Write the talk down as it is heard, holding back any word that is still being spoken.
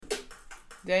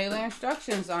Daily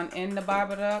instructions on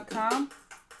inthebible.com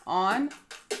on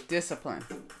discipline.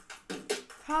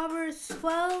 Proverbs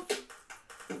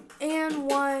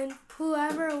 12:1.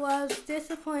 Whoever loves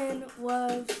discipline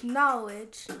loves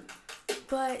knowledge,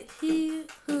 but he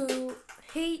who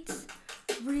hates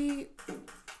reproof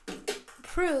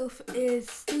is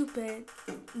stupid.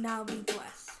 Now be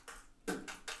blessed.